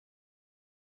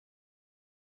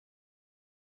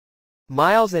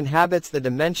Miles inhabits the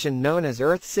dimension known as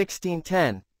Earth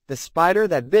 1610. The spider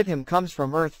that bit him comes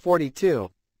from Earth 42.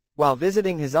 While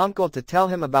visiting his uncle to tell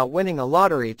him about winning a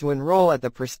lottery to enroll at the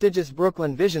prestigious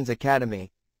Brooklyn Visions Academy,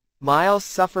 Miles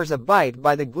suffers a bite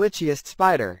by the glitchiest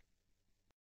spider.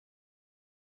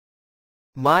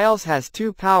 Miles has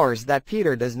two powers that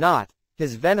Peter does not: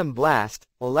 his Venom Blast,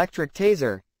 electric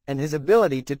taser, and his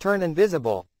ability to turn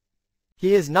invisible.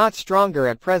 He is not stronger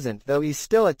at present, though he's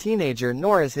still a teenager,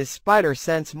 nor is his spider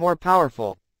sense more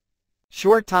powerful.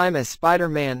 Short time as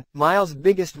Spider-Man, Miles'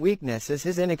 biggest weakness is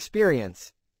his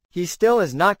inexperience. He still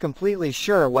is not completely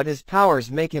sure what his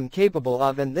powers make him capable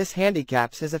of, and this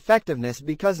handicaps his effectiveness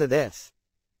because of this.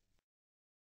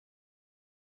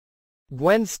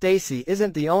 Gwen Stacy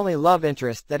isn't the only love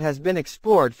interest that has been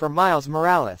explored for Miles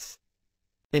Morales.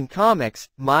 In comics,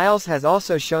 Miles has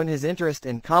also shown his interest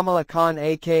in Kamala Khan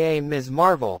aka Ms.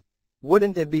 Marvel.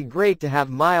 Wouldn't it be great to have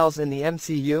Miles in the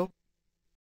MCU?